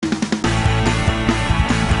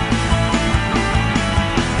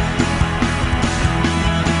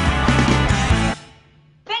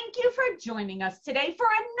joining us today for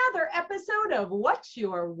another episode of What's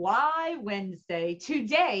Your Why Wednesday.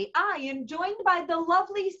 Today, I am joined by the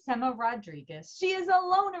lovely Sema Rodriguez. She is a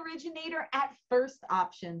loan originator at First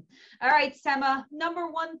Option. All right, Sema, number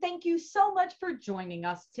one, thank you so much for joining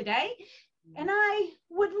us today. And I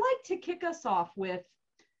would like to kick us off with,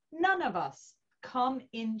 none of us come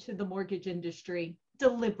into the mortgage industry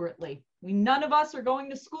deliberately. None of us are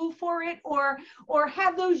going to school for it or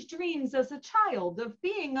have those dreams as a child of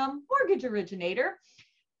being a mortgage originator.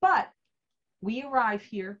 But we arrive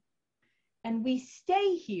here and we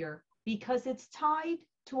stay here because it's tied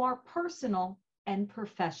to our personal and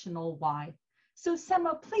professional why. So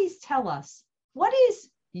Sema, please tell us, what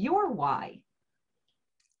is your why?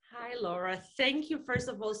 Hi, Laura. Thank you, first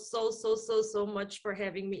of all, so much for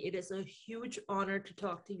having me. It is a huge honor to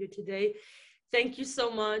talk to you today. Thank you so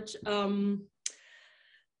much.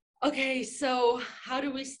 Okay, so how do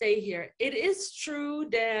we stay here? It is true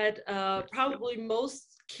that probably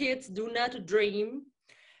most kids do not dream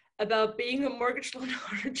about being a mortgage loan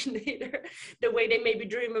originator the way they maybe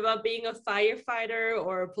dream about being a firefighter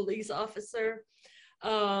or a police officer.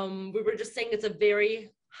 We were just saying it's a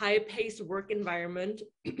very high-paced work environment.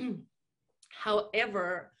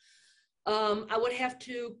 However, I would have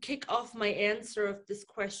to kick off my answer of this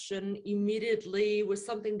question immediately with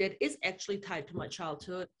something that is actually tied to my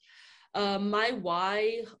childhood. My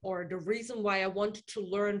why, or the reason why I wanted to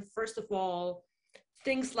learn, first of all,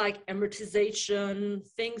 things like amortization,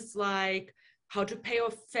 things like how to pay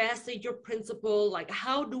off faster your principal, like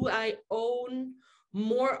how do I own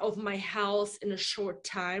more of my house in a short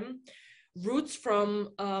time, roots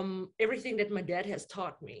from everything that my dad has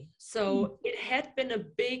taught me. So it had been a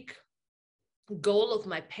big goal of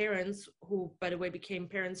my parents, who, by the way, became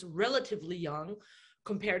parents relatively young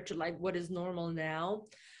compared to like what is normal now.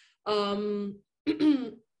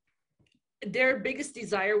 Their biggest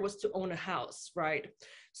desire was to own a house, right?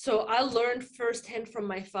 So I learned firsthand from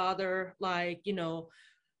my father, like, you know,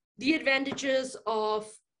 the advantages of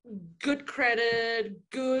good credit,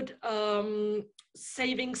 good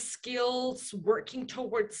saving skills, working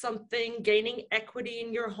towards something, gaining equity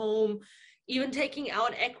in your home, even taking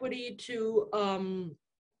out equity to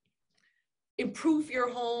improve your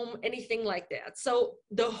home, anything like that. So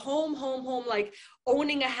the home, like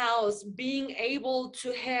owning a house, being able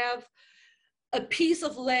to have a piece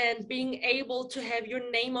of land, being able to have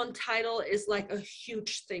your name on title is like a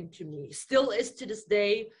huge thing to me. Still is to this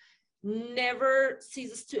day, never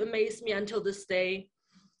ceases to amaze me until this day.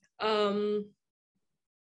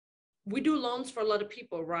 We do loans for a lot of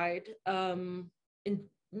people, right? In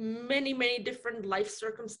many different life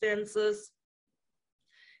circumstances.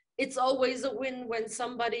 It's always a win when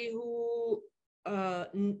somebody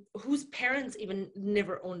whose parents even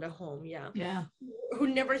never owned a home, who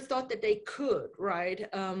never thought that they could, right?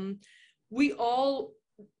 We all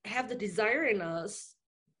have the desire in us,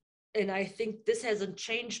 and I think this hasn't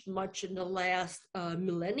changed much in the last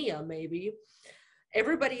millennia, maybe.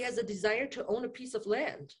 Everybody has a desire to own a piece of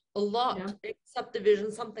land, a lot, a subdivision,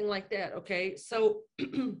 something like that, okay? So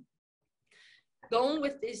going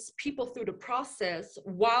with these people through the process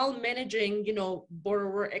while managing, you know,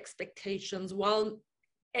 borrower expectations, while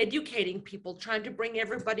educating people, trying to bring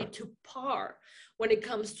everybody to par when it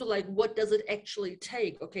comes to like, what does it actually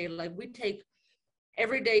take? Okay, like we take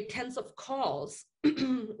every day tens of calls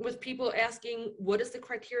with people asking, what is the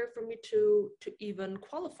criteria for me to even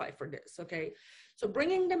qualify for this? Okay, so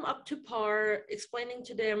bringing them up to par, explaining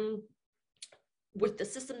to them with the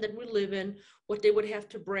system that we live in, what they would have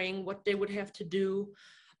to bring, what they would have to do,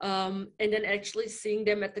 and then actually seeing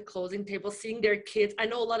them at the closing table, seeing their kids. I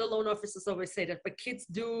know a lot of loan officers always say that, but kids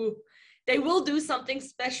they will do something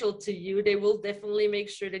special to you. They will definitely make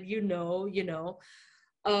sure that you know.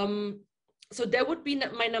 So that would be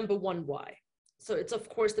my number one why. So it's, of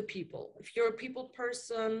course, the people. If you're a people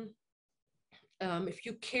person, if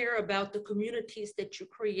you care about the communities that you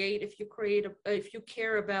create, if you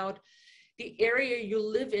care about the area you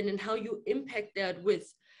live in and how you impact that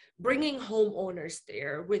with bringing homeowners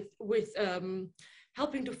there, with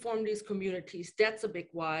helping to form these communities, that's a big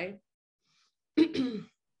why. And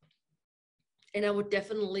I would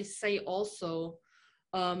definitely say also,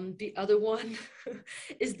 the other one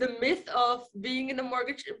is the myth of being in the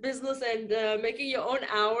mortgage business and making your own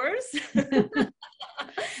hours.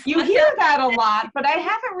 You hear that a lot, but I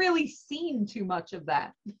haven't really seen too much of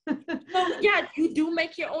that. So yeah, you do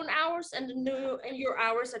make your own hours, and your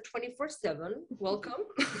hours are 24/7. Welcome.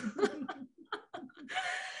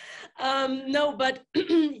 No, but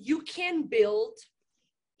you can build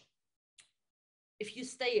if you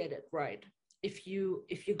stay at it, right? If you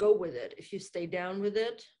go with it, if you stay down with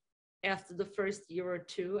it, after the first year or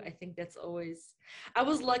two. I think that's always, I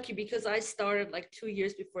was lucky because I started like 2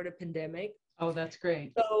 years before the pandemic. Oh, that's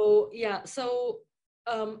great. So yeah, so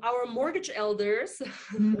our mortgage elders,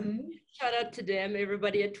 shout out to them,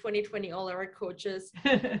 everybody at 2020, all our coaches,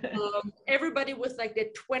 everybody with like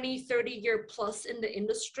that 20-30 year plus in the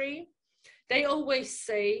industry, they always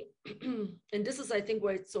say, and this is, I think,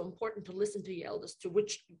 why it's so important to listen to your elders too,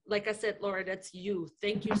 which, like I said, Laura, that's you.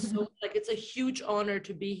 Thank you so much. Like, it's a huge honor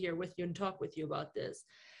to be here with you and talk with you about this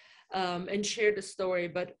and share the story.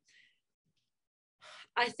 But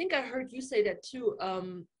I think I heard you say that too.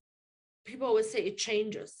 People always say it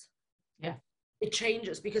changes. Yeah. It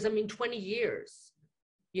changes because, I mean, 20 years,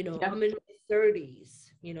 you know, Yep. I'm in my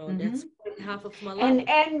 30s, you know, that's half of my life.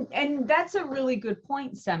 And that's a really good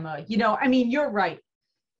point, Sema. You know, I mean, you're right.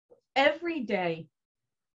 Every day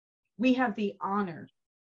we have the honor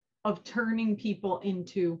of turning people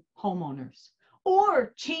into homeowners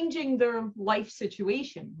or changing their life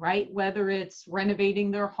situation, right? Whether it's renovating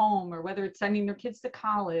their home or whether it's sending their kids to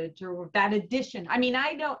college or that addition. I mean,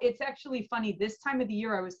 I know it's actually funny. This time of the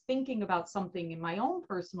year, I was thinking about something in my own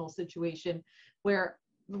personal situation where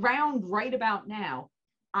right about now,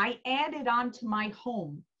 I added onto my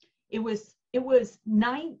home. It was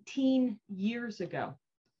 19 years ago.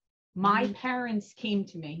 My parents came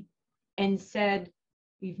to me and said,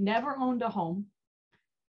 we've never owned a home.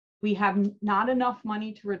 We have not enough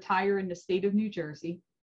money to retire in the state of New Jersey.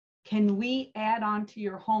 Can we add on to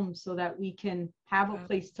your home so that we can have a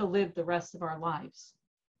place to live the rest of our lives?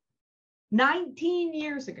 19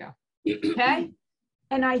 years ago, okay?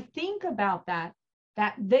 And I think about that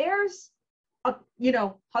there's a, you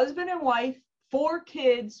know, husband and wife, 4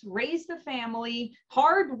 kids, raised a family,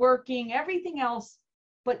 hardworking, everything else,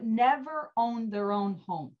 but never owned their own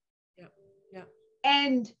home. Yeah.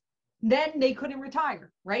 And then they couldn't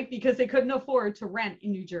retire, right? Because they couldn't afford to rent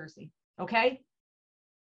in New Jersey, okay?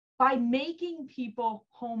 By making people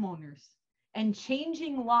homeowners and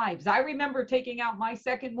changing lives. I remember taking out my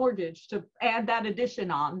second mortgage to add that addition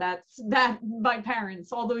on, that my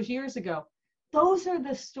parents all those years ago. Those are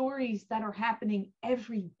the stories that are happening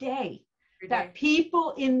every day. That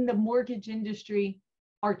people in the mortgage industry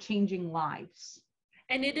are changing lives.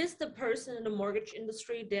 And it is the person in the mortgage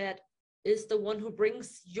industry that is the one who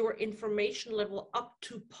brings your information level up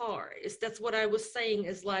to par. That's what I was saying,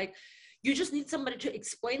 is like, you just need somebody to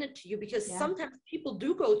explain it to you, because sometimes people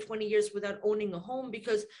do go 20 years without owning a home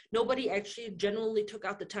because nobody actually genuinely took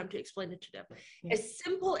out the time to explain it to them. As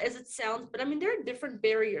simple as it sounds, but I mean, there are different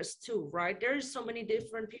barriers too, right? There's so many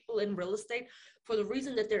different people in real estate for the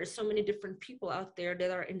reason that there are so many different people out there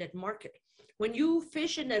that are in that market. When you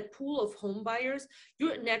fish in that pool of home buyers,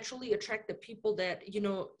 you naturally attract the people that, you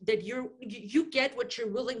know, that you get what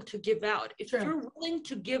you're willing to give out. If you're willing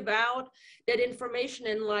to give out that information,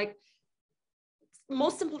 and like,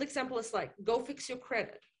 most simple example is like, go fix your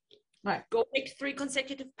credit. Right. Go make 3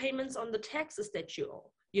 consecutive payments on the taxes that you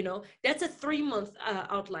owe. You know, that's a 3-month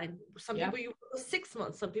outline. Some people you work with 6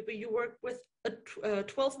 months. Some people you work with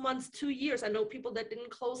 12 months, 2 years. I know people that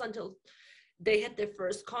didn't close until they had their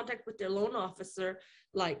first contact with their loan officer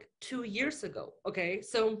like 2 years ago. Okay.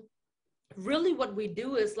 So really what we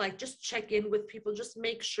do is like, just check in with people, just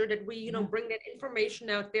make sure that we, you know, bring that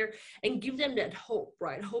information out there and give them that hope,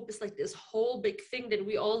 right? Hope is like this whole big thing that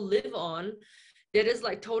we all live on that is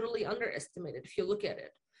like totally underestimated if you look at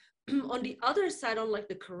it. On the other side, on like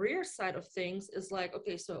the career side of things, is like,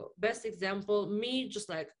 okay, so best example, me, just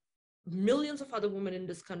like millions of other women in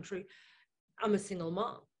this country, I'm a single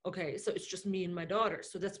mom. Okay, so it's just me and my daughter.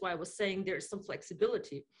 So that's why I was saying there's some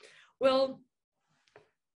flexibility. Well,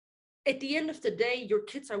 at the end of the day, your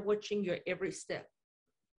kids are watching your every step.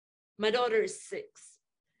 My daughter is 6.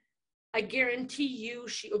 I guarantee you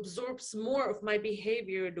she absorbs more of my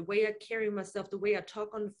behavior, the way I carry myself, the way I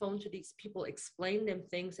talk on the phone to these people, explain them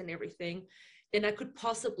things and everything, than I could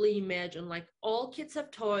possibly imagine. Like, all kids have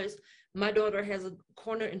toys. My daughter has a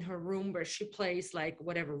corner in her room where she plays like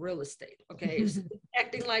whatever, real estate. Okay.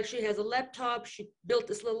 Acting like she has a laptop. She built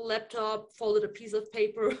this little laptop, folded a piece of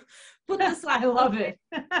paper, put this on. I love it.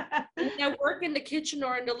 When I work in the kitchen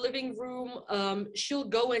or in the living room, she'll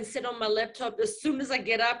go and sit on my laptop as soon as I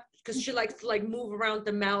get up, because she likes to like move around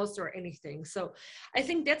the mouse or anything. So I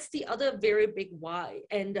think that's the other very big why.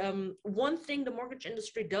 And one thing the mortgage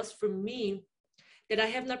industry does for me that I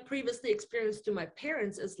have not previously experienced to my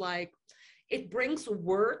parents is like, it brings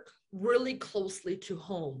work really closely to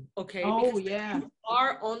home. Okay. Oh, because you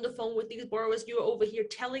are on the phone with these borrowers. You're over here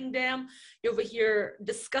telling them, you're over here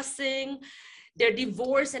discussing their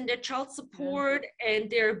divorce and their child support and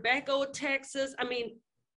their back owed taxes. I mean,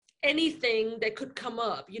 anything that could come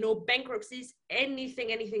up, you know, bankruptcies,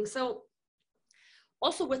 anything. So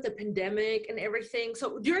also with the pandemic and everything.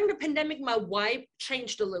 So during the pandemic, my vibe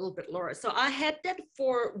changed a little bit, Laura. So I had that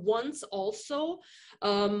for once also.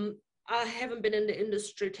 I haven't been in the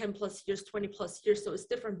industry 10 plus years, 20 plus years, so it's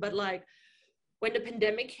different. But like when the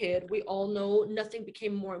pandemic hit, we all know nothing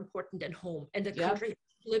became more important than home. And the country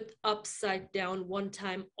flipped upside down one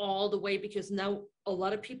time all the way, because now a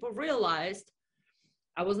lot of people realized,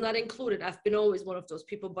 I was not included, I've been always one of those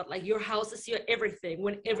people, but like your house is your everything.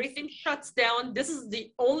 When everything shuts down, this is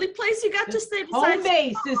the only place you got to stay. Home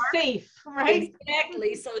base is safe, right?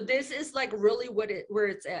 Exactly. So this is like really where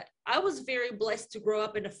it's at. I was very blessed to grow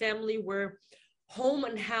up in a family where home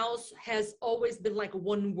and house has always been like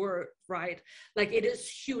one word, right? Like it is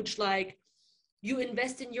huge. Like you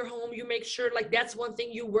invest in your home, you make sure, like that's one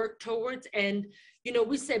thing you work towards. And you know,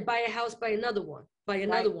 we say buy a house, buy another one, buy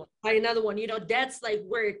another one, buy another one. You know, that's like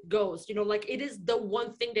where it goes. You know, like it is the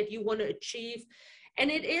one thing that you want to achieve,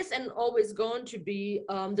 and it is and always going to be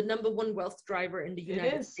the #1 wealth driver in the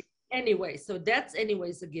United States anyway. So that's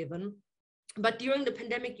anyways a given. But during the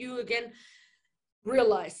pandemic, you again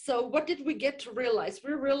realized. So what did we get to realize?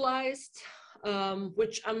 We realized,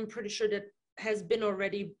 which I'm pretty sure that has been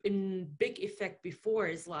already in big effect before,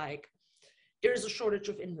 is like there's a shortage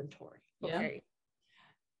of inventory. Okay.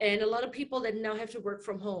 And a lot of people that now have to work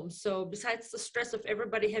from home. So besides the stress of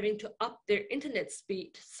everybody having to up their internet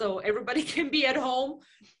speed, so everybody can be at home,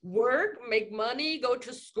 work, make money, go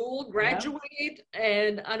to school, graduate,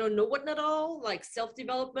 and I don't know what not all, like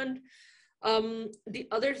self-development. The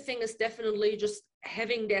other thing is definitely just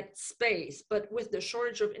having that space. But with the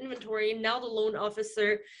shortage of inventory, now the loan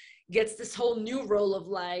officer gets this whole new role of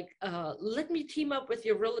like, let me team up with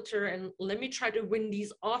your realtor and let me try to win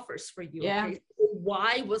these offers for you. Okay? So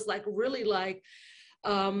why was like really like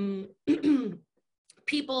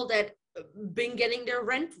people that been getting their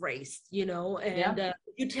rent raised, you know, and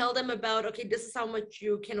you tell them about, okay, this is how much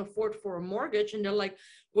you can afford for a mortgage. And they're like,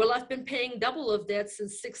 well, I've been paying double of that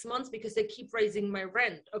since 6 months because they keep raising my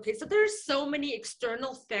rent. Okay. So there's so many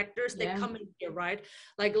external factors that come in here, right?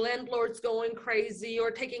 Like landlords going crazy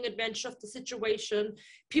or taking advantage of the situation,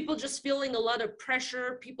 people just feeling a lot of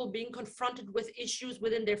pressure, people being confronted with issues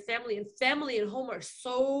within their family, and family and home are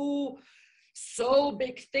so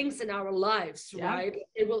big things in our lives, right?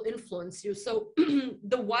 It will influence you. So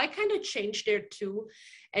the why kind of changed there too.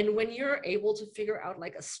 And when you're able to figure out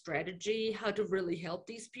like a strategy, how to really help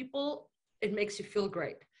these people, it makes you feel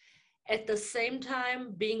great. At the same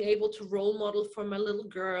time, being able to role model for my little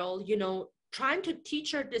girl, you know, trying to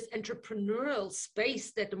teach her this entrepreneurial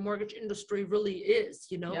space that the mortgage industry really is,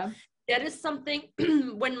 you know, that is something.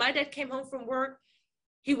 When my dad came home from work,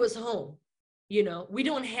 he was home. You know, we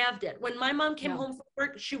don't have that. When my mom came home from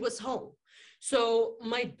work, she was home. So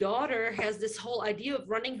my daughter has this whole idea of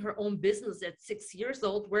running her own business at 6 years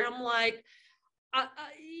old, where I'm like,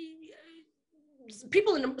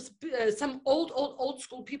 people in some old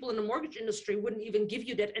school people in the mortgage industry wouldn't even give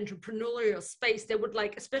you that entrepreneurial space. They would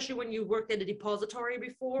like, especially when you worked at a depository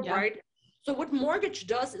before, right? So what mortgage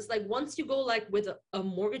does is like, once you go like with a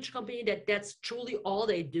mortgage company that's truly all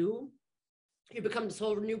they do, you become this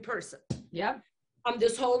whole new person. I'm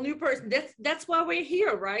this whole new person. That's why we're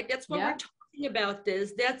here, right? That's why we're talking about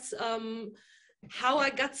this. That's how I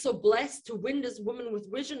got so blessed to win this Women with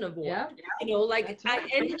Vision award. You know, like I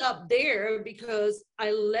ended up there because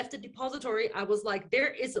I left the depository. I was like,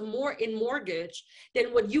 there is more in mortgage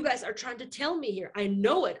than what you guys are trying to tell me here. I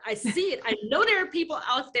know it. I see it. I know there are people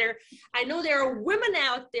out there. I know there are women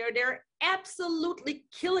out there. They're absolutely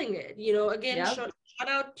killing it. You know, again, shout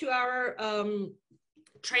out to our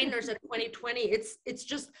trainers at 2020. It's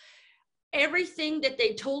just everything that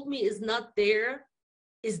they told me is not there,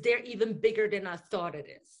 is there even bigger than I thought it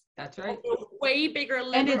is. That's right. Way bigger.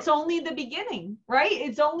 And it's only the beginning, right?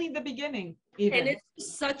 It's only the beginning. Even. And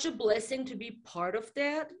it's such a blessing to be part of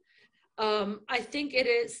that. I think it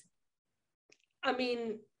is. I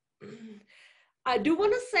mean, I do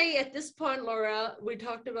want to say at this point, Laura, we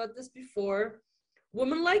talked about this before,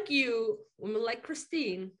 women like you, women like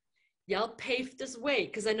Christine, y'all paved this way,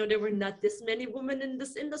 because I know there were not this many women in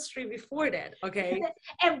this industry before that. Okay.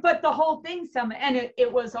 But the whole thing, and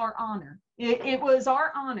it was our honor. It was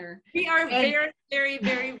our honor. We are very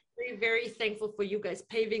thankful for you guys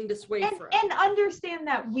paving this way for us. And understand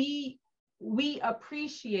that we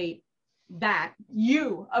appreciate that,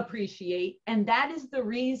 you appreciate, and that is the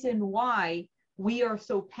reason why we are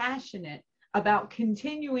so passionate about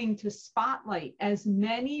continuing to spotlight as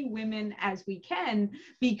many women as we can,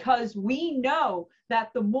 because we know that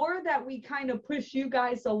the more that we kind of push you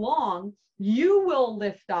guys along, you will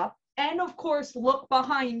lift up and of course look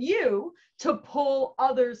behind you to pull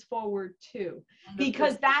others forward too,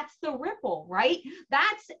 because that's the ripple, right?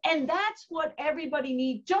 That's what everybody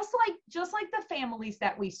needs, just like the families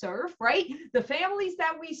that we serve, right? The families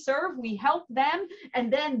that we serve, we help them,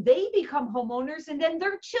 and then they become homeowners, and then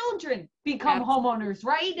their children become homeowners,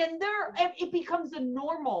 right? And it becomes a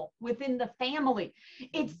normal within the family.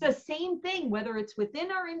 It's the same thing, whether it's within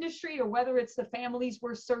our industry or whether it's the families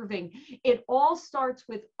we're serving. It all starts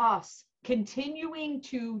with us continuing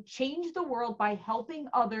to change the world by helping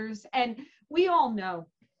others. And we all know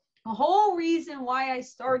the whole reason why I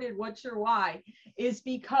started What's Your Why is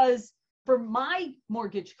because for my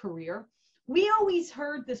mortgage career, we always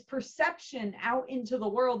heard this perception out into the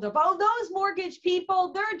world of, oh, those mortgage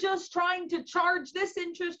people, they're just trying to charge this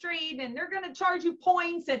interest rate and they're going to charge you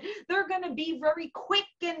points and they're going to be very quick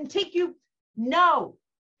and take you. No,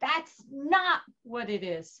 that's not what it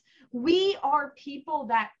is. We are people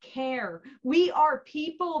that care. We are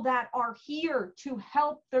people that are here to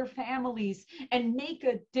help their families and make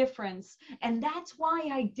a difference. And that's why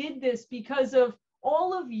I did this, because of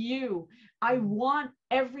all of you. I want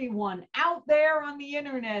everyone out there on the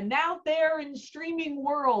internet and out there in streaming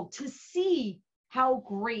world to see how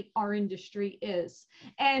great our industry is.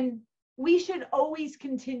 And we should always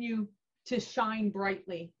continue to shine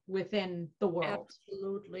brightly within the world.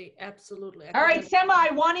 Absolutely, absolutely. All right, Sema,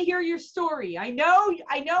 I want to hear your story. I know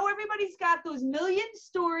everybody's got those million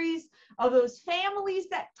stories of those families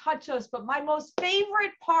that touch us, but my most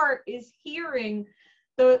favorite part is hearing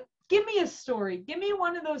give me a story. Give me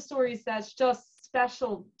one of those stories that's just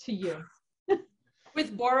special to you.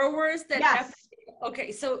 With borrowers that yes.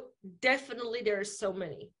 Okay, so definitely there are so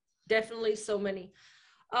many. Definitely so many.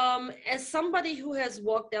 As somebody who has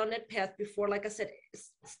walked down that path before, like I said,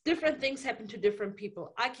 different things happen to different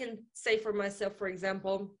people. I can say for myself, for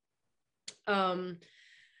example, when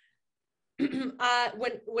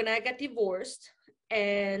I got divorced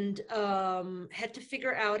and had to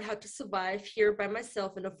figure out how to survive here by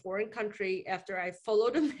myself in a foreign country after I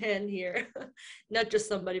followed a man here, not just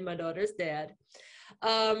somebody, my daughter's dad.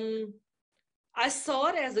 I saw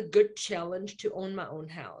it as a good challenge to own my own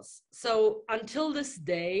house. So until this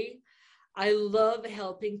day, I love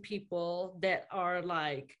helping people that are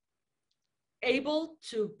like able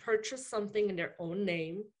to purchase something in their own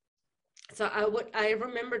name. So I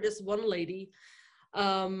remember this one lady,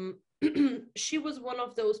 she was one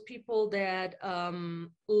of those people that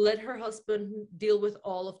let her husband deal with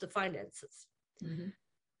all of the finances. Mm-hmm.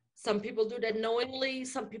 Some people do that knowingly,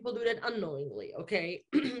 some people do that unknowingly, okay?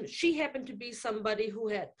 She happened to be somebody who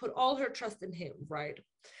had put all her trust in him, right?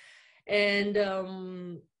 And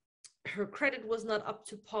her credit was not up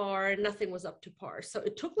to par, nothing was up to par. So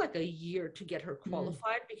it took like a year to get her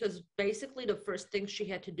qualified because basically the first thing she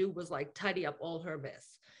had to do was like tidy up all her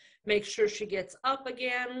mess. Make sure she gets up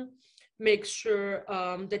again, make sure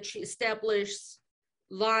that she establishes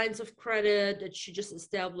lines of credit, that she just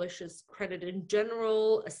establishes credit in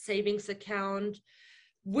general, a savings account.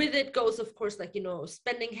 With it goes, of course, like, you know,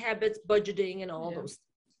 spending habits, budgeting, and all those things.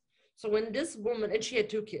 So when this woman, and she had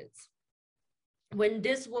 2 kids, when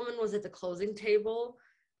this woman was at the closing table,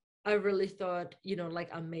 I really thought, you know,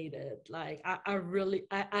 like I made it. Like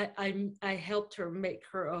I helped her make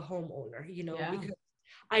her a homeowner, you know, because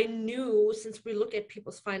I knew, since we look at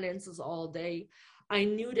people's finances all day, I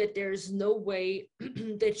knew that there's no way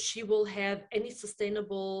that she will have any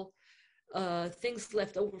sustainable things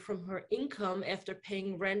left over from her income after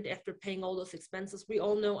paying rent, after paying all those expenses. We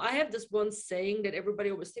all know, I have this one saying that everybody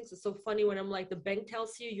always thinks is so funny when I'm like, the bank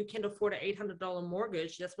tells you can't afford an $800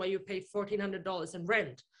 mortgage. That's why you pay $1,400 in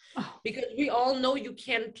rent. Oh. Because we all know you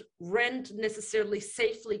can't rent necessarily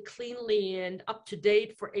safely, cleanly, and up to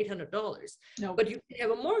date for $800. No. But you can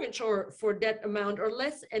have a mortgage for that amount or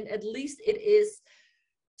less, and at least it is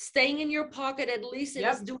staying in your pocket. At least it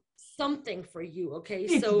is doing something for you. Okay,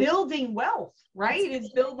 it's building wealth, right? It's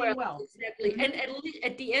building wealth. Exactly. Mm-hmm. And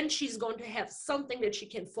at the end, she's going to have something that she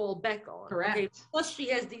can fall back on. Correct. Okay? Plus she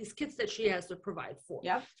has these kids that she has to provide for.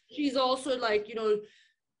 Yeah. She's also like, you know,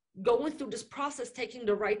 going through this process, taking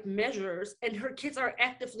the right measures, and her kids are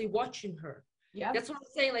actively watching her. Yeah. That's what I'm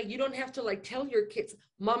saying. Like, you don't have to like tell your kids,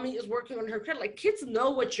 mommy is working on her credit. Like, kids know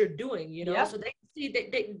what you're doing, you know, so they see,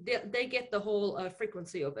 they get the whole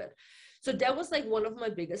frequency of it. So that was like one of my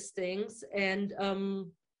biggest things. And,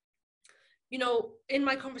 you know, in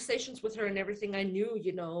my conversations with her and everything, I knew,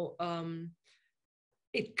 you know,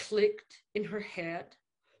 it clicked in her head.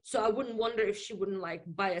 So I wouldn't wonder if she wouldn't like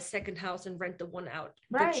buy a second house and rent the one out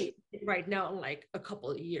right now in like a couple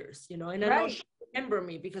of years, you know. And I know she remember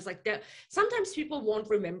me because like that, sometimes people won't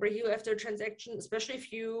remember you after a transaction, especially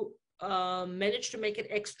if you managed to make it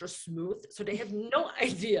extra smooth. So they have no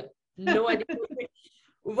idea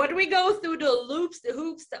what we go through, the loops, the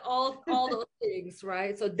hoops, all those things,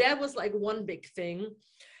 right? So that was like one big thing.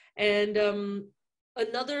 And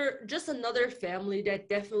another family that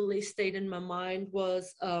definitely stayed in my mind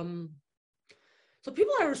was so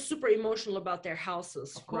people are super emotional about their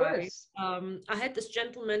houses, right? I had this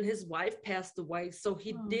gentleman, his wife passed away, so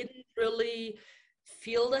he didn't really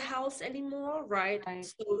feel the house anymore, right?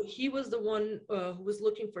 So he was the one who was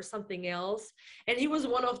looking for something else, and he was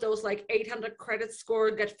one of those like 800 credit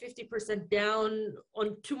score, got 50% down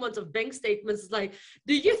on 2 months of bank statements. Like,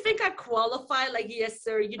 do you think I qualify? Like, yes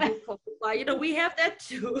sir, you do qualify. You know, we have that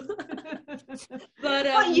too.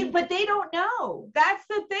 But they don't know. That's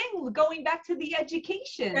the thing, going back to the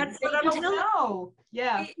education. That's they what I'm don't telling know.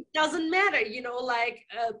 Yeah, it doesn't matter, you know, like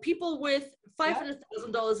people with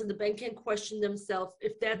 $500,000 in the bank can question themselves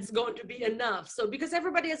if that's going to be enough. So because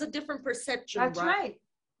everybody has a different perception. That's right.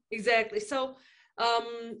 Exactly. So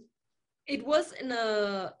it was in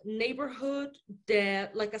a neighborhood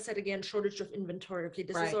that, like I said, again, shortage of inventory. Okay,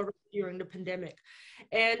 this is already during the pandemic,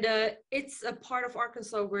 and it's a part of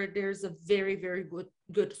Arkansas where there's a very, very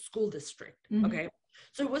good school district. Okay.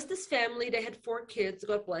 So it was this family, they had 4 kids,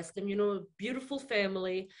 God bless them, you know, beautiful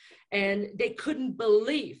family, and they couldn't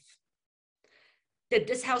believe that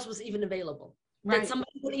this house was even available, that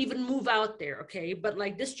somebody would even move out there, okay? But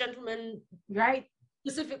like this gentleman,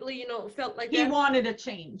 specifically, you know, felt like he wanted a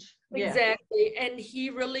change. Exactly. And he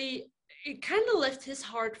really, it kind of left his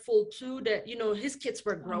heart full too, that, you know, his kids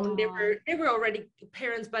were grown. They were already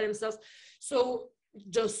parents by themselves. So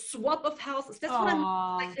the swap of houses, that's what I'm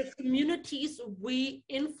like, the communities we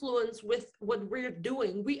influence with what we're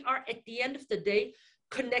doing. We are, at the end of the day,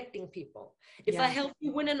 connecting people. If I help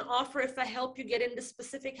you win an offer, if I help you get in the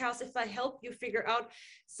specific house, if I help you figure out,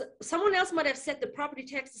 someone else might have said the property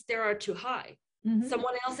taxes there are too high.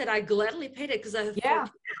 Someone else said, I gladly paid it because I have 4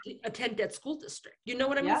 kids to attend that school district. You know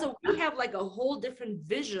what I mean? So we have like a whole different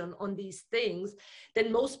vision on these things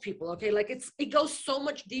than most people. Okay, like it goes so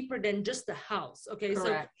much deeper than just the house. Okay,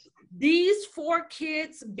 so these 4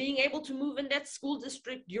 kids being able to move in that school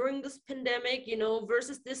district during this pandemic, you know,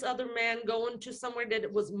 versus this other man going to somewhere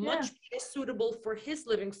that was much more suitable for his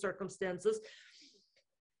living circumstances.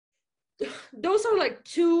 Those are like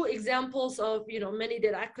 2 examples of, you know, many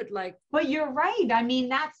that I could like. But you're right. I mean,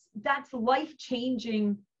 that's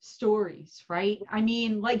life-changing stories, right? I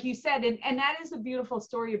mean, like you said, and that is a beautiful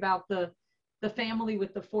story about the family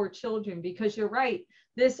with the 4 children, because you're right.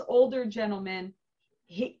 This older gentleman,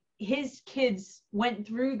 his kids went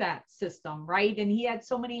through that system, right? And he had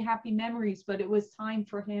so many happy memories, but it was time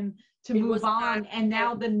for him to move on. And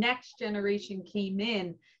now the next generation came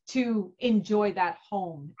in to enjoy that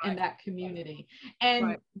home and that community.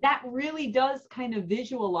 And that really does kind of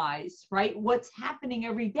visualize, right, what's happening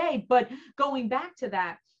every day. But going back to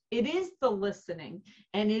that, it is the listening,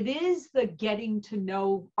 and it is the getting to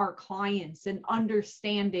know our clients and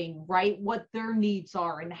understanding, right, what their needs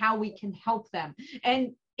are and how we can help them.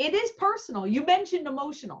 And it is personal. You mentioned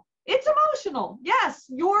emotional. It's emotional. Yes,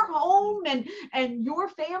 your home and your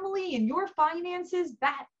family and your finances,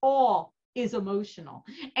 that all is emotional.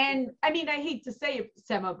 And I mean, I hate to say it,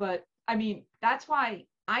 Sema, but I mean, that's why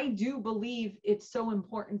I do believe it's so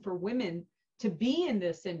important for women to be in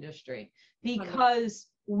this industry, because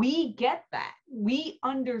we get that. We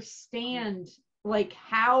understand like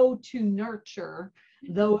how to nurture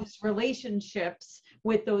those relationships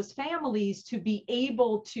with those families to be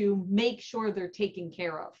able to make sure they're taken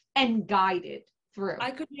care of and guided through.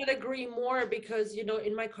 I could not agree more, because, you know,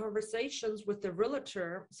 in my conversations with the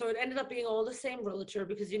realtor, so it ended up being all the same realtor,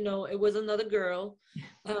 because, you know, it was another girl,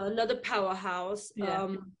 another powerhouse,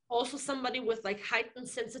 also somebody with like heightened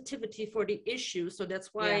sensitivity for the issue. So that's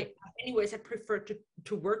why anyways, I preferred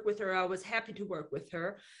to work with her. I was happy to work with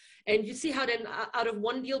her. And you see how then out of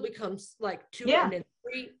 1 deal becomes like 2 and then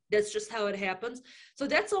 3. That's just how it happens. So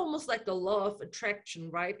that's almost like the law of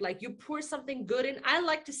attraction, right? Like you pour something good in. I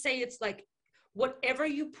like to say it's like whatever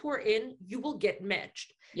you pour in, you will get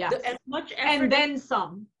matched. As much effort and then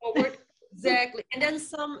some. Forward, exactly. And then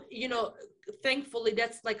some, you know, thankfully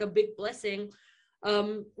that's like a big blessing.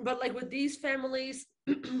 But like with these families,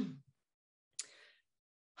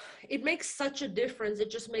 it makes such a difference. It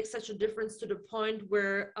just makes such a difference to the point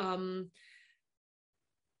where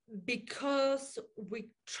because we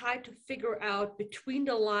try to figure out between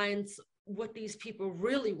the lines what these people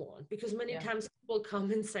really want, because many times people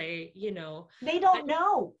come and say, you know, they don't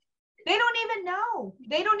know. They don't even know.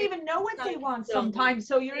 They don't even know what they want sometimes.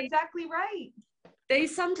 So you're exactly right. They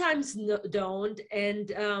sometimes don't.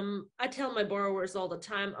 And I tell my borrowers all the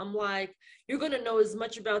time, I'm like, you're going to know as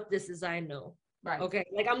much about this as I know. Right. Okay.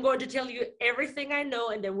 Like I'm going to tell you everything I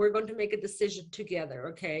know, and then we're going to make a decision together.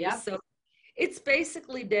 Okay. Yep. So it's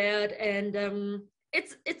basically that. And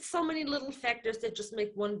it's so many little factors that just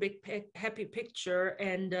make one big happy picture.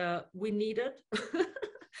 And we need it.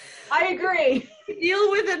 I agree. Deal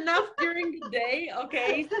with enough during the day.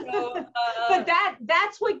 Okay. So, but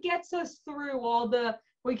that's what gets us through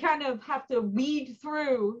we kind of have to weed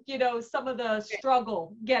through, some of the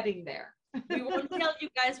struggle getting there. We won't tell you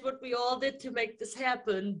guys what we all did to make this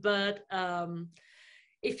happen, but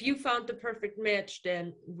if you found the perfect match,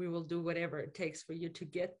 then we will do whatever it takes for you to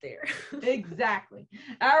get there. Exactly.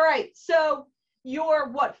 All right. So you're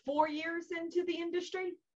 4 years into the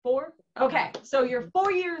industry? 4? Okay. So you're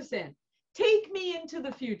 4 years in. Take me into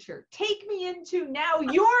the future. Take me into now.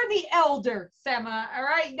 You're the elder, Sema. All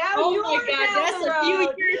right. Now you're my God, down that's the road. a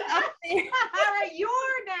few years up there. All right.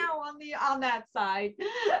 You're now on that side.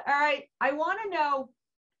 All right. I want to know,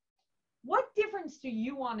 what difference do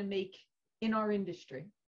you want to make in our industry?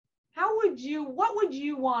 What would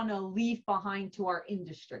you want to leave behind to our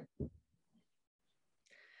industry?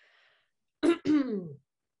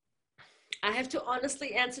 I have to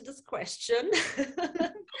honestly answer this question.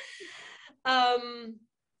 An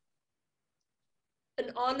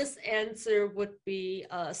honest answer would be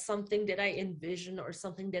something that I envision, or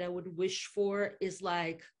something that I would wish for, is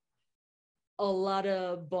like a lot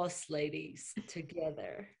of boss ladies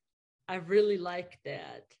together. I really like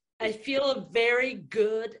that. I feel very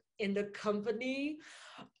good in the company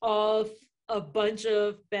of a bunch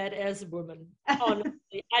of badass women.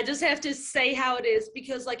 Honestly, I just have to say how it is,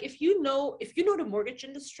 because like if you know the mortgage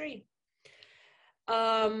industry,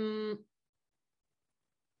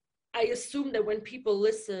 I assume that when people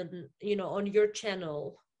listen, on your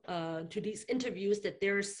channel to these interviews, that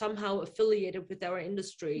they're somehow affiliated with our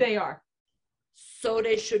industry. They are. So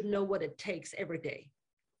they should know what it takes every day.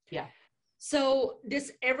 Yeah. So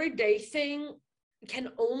this everyday thing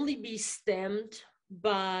can only be stemmed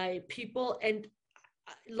by people. And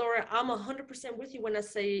Laura, I'm 100% with you when I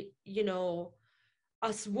say,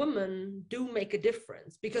 us women do make a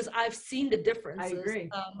difference, because I've seen the differences. I agree.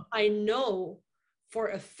 I know for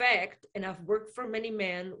a fact, and I've worked for many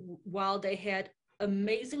men, while they had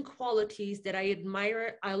amazing qualities that I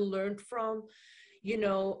admire, I learned from,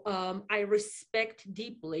 I respect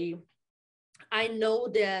deeply. I know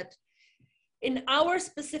that in our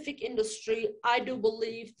specific industry, I do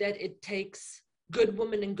believe that it takes good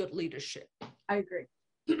women and good leadership. I agree.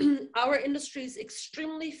 Our industry is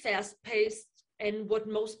extremely fast-paced and what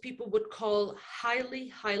most people would call highly,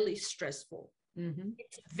 highly stressful. Mm-hmm.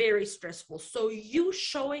 It's very stressful. So you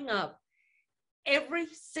showing up every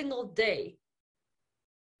single day,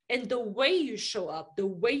 and the way you show up, the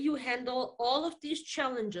way you handle all of these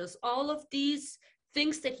challenges, all of these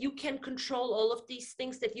things that you can control, all of these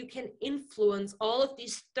things that you can influence, all of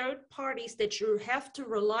these third parties that you have to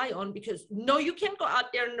rely on, because no, you can't go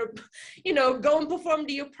out there and, go and perform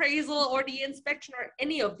the appraisal or the inspection or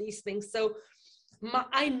any of these things. So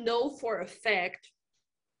I know for a fact,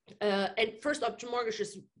 and First Option Mortgage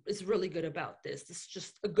is really good about this. It's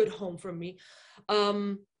just a good home for me.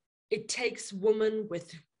 It takes women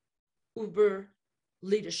with uber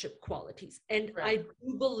leadership qualities. And right. I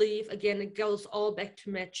do believe, again, it goes all back to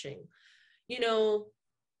matching.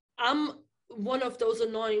 I'm one of those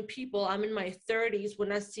annoying people. I'm in my 30s.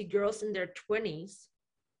 When I see girls in their 20s,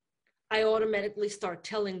 I automatically start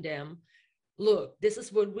telling them, look, this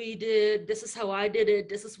is what we did. This is how I did it.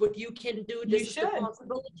 This is what you can do. This is the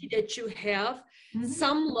possibility that you have. Mm-hmm.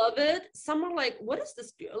 Some love it. Some are like, what is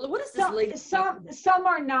this? What is this lady? Some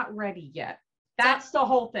are not ready yet. That's the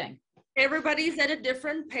whole thing. Everybody's at a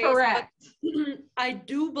different pace. Correct. I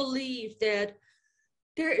do believe that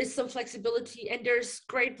there is some flexibility, and there's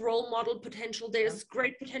great role model potential. There's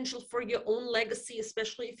great potential for your own legacy,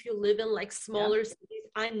 especially if you live in like smaller cities.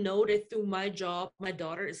 I know that through my job, my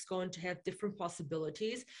daughter is going to have different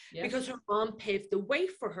possibilities because her mom paved the way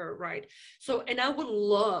for her, right? So, and I would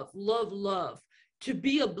love, love, love to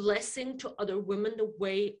be a blessing to other women the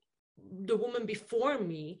way the woman before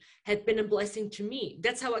me had been a blessing to me.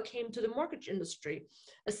 That's how I came to the mortgage industry.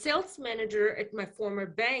 A sales manager at my former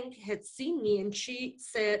bank had seen me, and she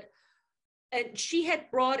said, and she had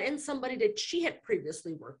brought in somebody that she had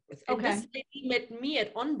previously worked with. And this lady met me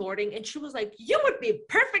at onboarding, and she was like, you would be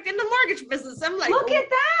perfect in the mortgage business. I'm like, look at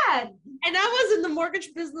that. And I was in the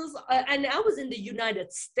mortgage business, and I was in the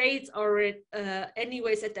United States already,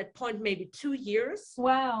 anyways, at that point, maybe 2 years.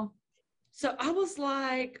 Wow. So I was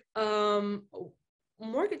like,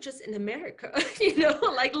 mortgages in America? You know,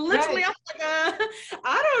 like literally, Right. I'm like,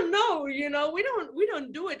 I don't know. You know, we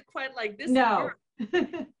don't do it quite like this in No.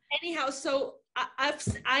 Europe. Anyhow, so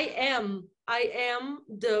I am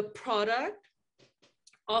the product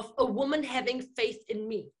of a woman having faith in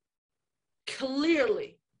me.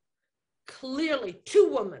 Clearly, two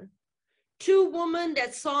women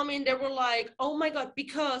that saw me and they were like, oh my God,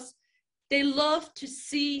 because they love to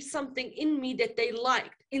see something in me that they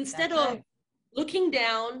liked. Instead That's of right. looking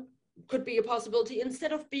down, could be a possibility,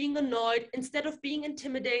 instead of being annoyed, instead of being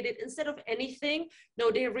intimidated, instead of anything, no,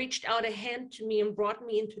 they reached out a hand to me and brought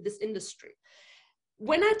me into this industry.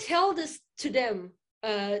 When I tell this to them,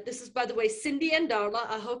 this is, by the way, Cindy and Darla,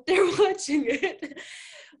 I hope they're watching it.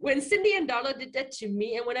 When Cindy and Darla did that to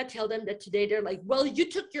me, and when I tell them that today, they're like, well, you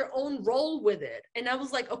took your own role with it. And I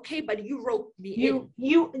was like, okay, but you roped me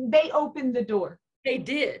in. They opened the door. They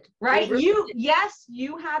did. Right? They really did. Yes,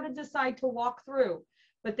 you had to decide to walk through,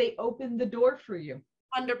 but they opened the door for you.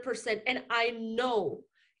 100%. And I know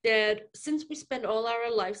that since we spend all our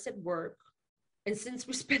lives at work, and since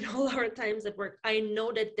we spend all our times at work, I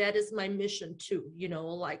know that that is my mission too, you know,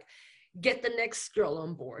 like get the next girl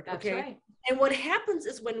on board. That's okay. Right. And what happens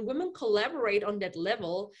is when women collaborate on that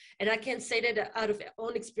level, and I can say that out of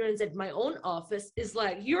own experience at my own office, is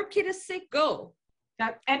like, your kid is sick, go.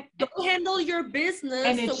 And go handle your business.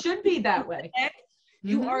 And it should be that way.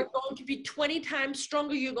 You are going to be 20 times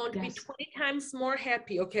stronger. You're going to be 20 times more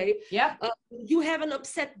happy. Okay. Yeah. You have an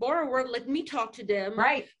upset borrower. Let me talk to them.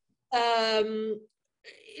 Right. You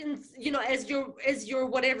know, as your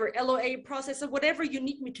whatever LOA process or whatever you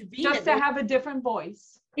need me to be. Just to have a different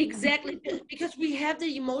voice. Exactly. Because we have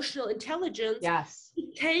the emotional intelligence. Yes. To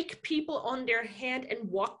take people on their hand and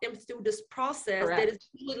walk them through this process. Correct. That is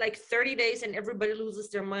usually like 30 days and everybody loses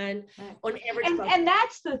their mind on average. And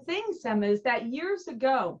that's the thing, Sem, is that years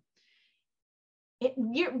ago,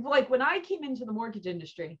 like when I came into the mortgage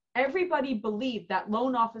industry, everybody believed that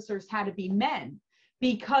loan officers had to be men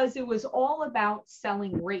because it was all about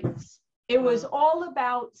selling rates. It was all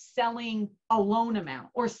about selling a loan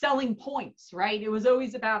amount or selling points, right? It was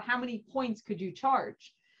always about how many points could you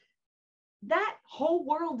charge. That whole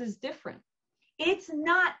world is different. It's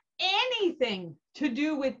not anything to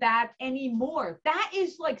do with that anymore. That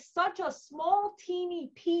is like such a small, teeny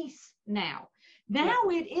piece now. Now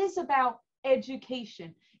it is about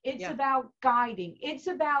education. It's about guiding. It's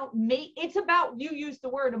about you used the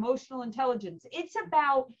word emotional intelligence. It's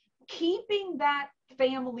about keeping that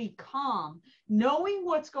family calm, knowing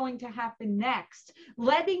what's going to happen next,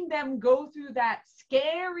 letting them go through that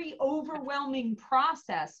scary, overwhelming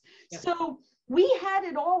process. So we had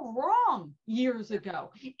it all wrong years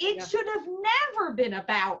ago. It should have never been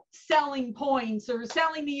about selling points or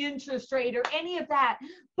selling the interest rate or any of that.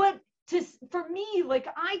 But for me, like,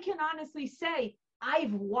 I can honestly say,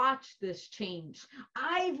 I've watched this change.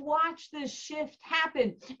 I've watched this shift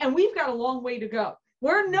happen, and we've got a long way to go.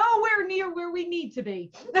 We're nowhere near where we need to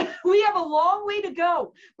be. We have a long way to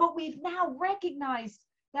go, but we've now recognized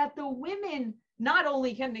that the women, not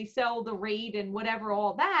only can they sell the rate and whatever,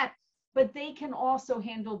 all that, but they can also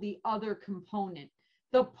handle the other component,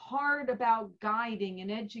 the part about guiding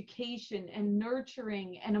and education and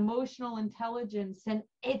nurturing and emotional intelligence, and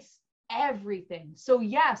it's everything. So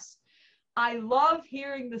yes, I love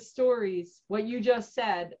hearing the stories, what you just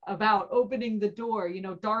said about opening the door, you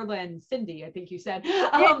know, Darla and Cindy, I think you said,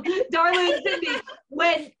 Darla and Cindy,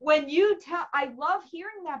 when you tell, I love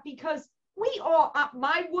hearing that because we all,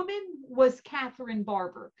 my woman was Catherine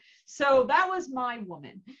Barber. So that was my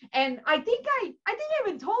woman. And I think I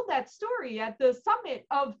even told that story at the summit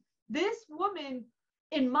of this woman.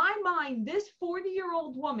 In my mind, this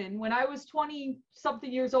 40-year-old woman, when I was 20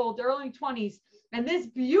 something years old, early 20s, and this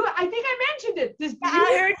I think I mentioned it, this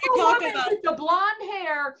beautiful woman with the blonde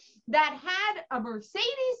hair that had a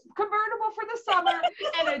Mercedes convertible for the summer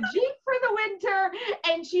and a Jeep for the winter.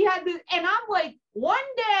 And she had this, and I'm like, one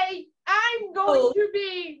day I'm going to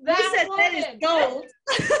be that woman. That is gold.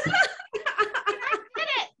 I did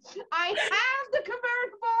it. I have the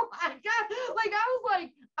convertible. I was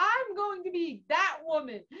like, I'm going to be that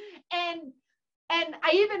woman. And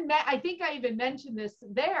I think I even mentioned this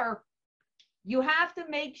there. You have to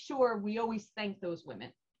make sure we always thank those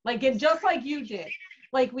women. Like, and just like you did,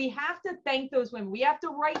 like, we have to thank those women. We have to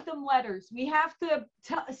write them letters. We have to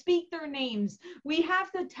speak their names. We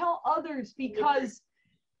have to tell others, because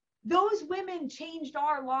those women changed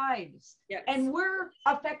our lives. Yes. And we're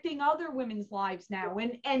affecting other women's lives now.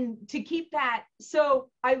 And to keep that.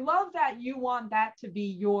 So I love that you want that to be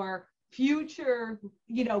your future,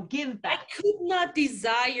 give I back. could not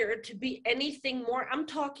desire to be anything more. I'm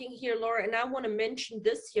talking here, Laura, and I want to mention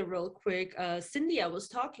this here real quick. Cindy, I was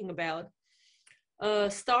talking about,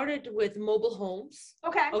 started with mobile homes.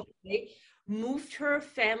 Okay. Okay. Moved her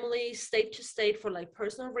family state to state for like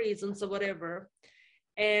personal reasons or whatever,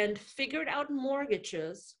 and figured out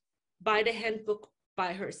mortgages by the handbook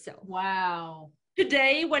by herself. Wow.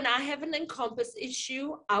 Today, when I have an Encompass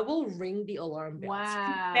issue, I will ring the alarm bells.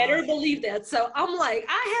 Wow. You better believe that. So I'm like,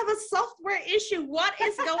 I have a software issue. What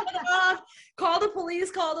is going on? Call the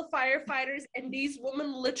police, call the firefighters. And these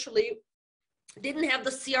women literally didn't have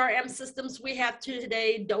the CRM systems we have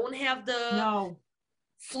today, don't have the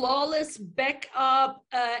flawless backup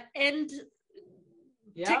and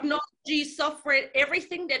technology, software,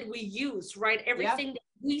 everything that we use, right? Everything that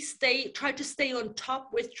we try to stay on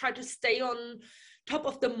top with, try to stay on top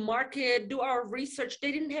of the market, do our research.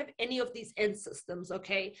 They didn't have any of these end systems,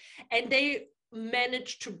 okay? And they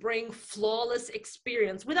managed to bring flawless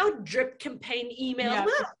experience without drip campaign emails,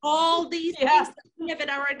 without all these things that we have at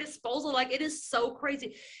our disposal. Like, it is so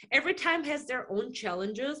crazy. Every time has their own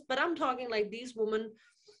challenges, but I'm talking like these women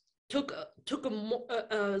took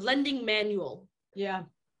a lending manual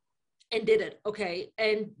and did it, okay?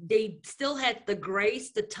 And they still had the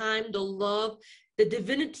grace, the time, the love, the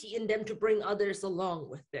divinity in them to bring others along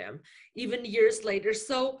with them, even years later.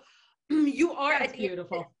 So you are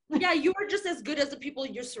beautiful. You are just as good as the people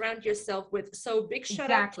you surround yourself with. So big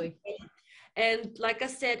shout out to you. And like I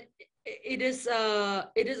said, it is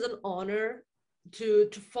an honor to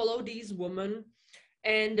follow these women.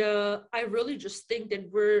 And I really just think that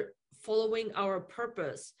we're following our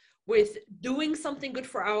purpose with doing something good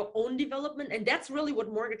for our own development. And that's really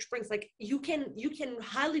what mortgage brings. Like, you can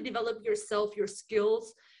highly develop yourself, your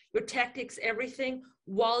skills, your tactics, everything,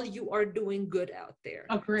 while you are doing good out there.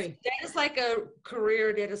 Agree. So that is like a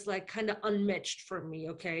career that is like kind of unmatched for me.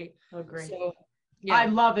 Okay. Agree. So I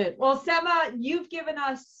love it. Well, Sema, you've given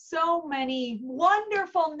us so many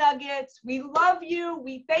wonderful nuggets. We love you.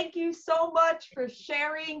 We thank you so much for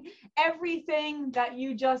sharing everything that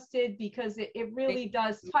you just did, because it really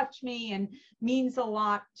does touch me and means a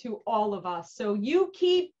lot to all of us. So you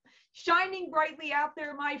keep shining brightly out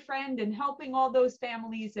there, my friend, and helping all those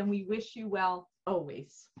families. And we wish you well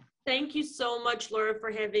always. Thank you so much, Laura,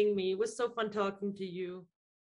 for having me. It was so fun talking to you.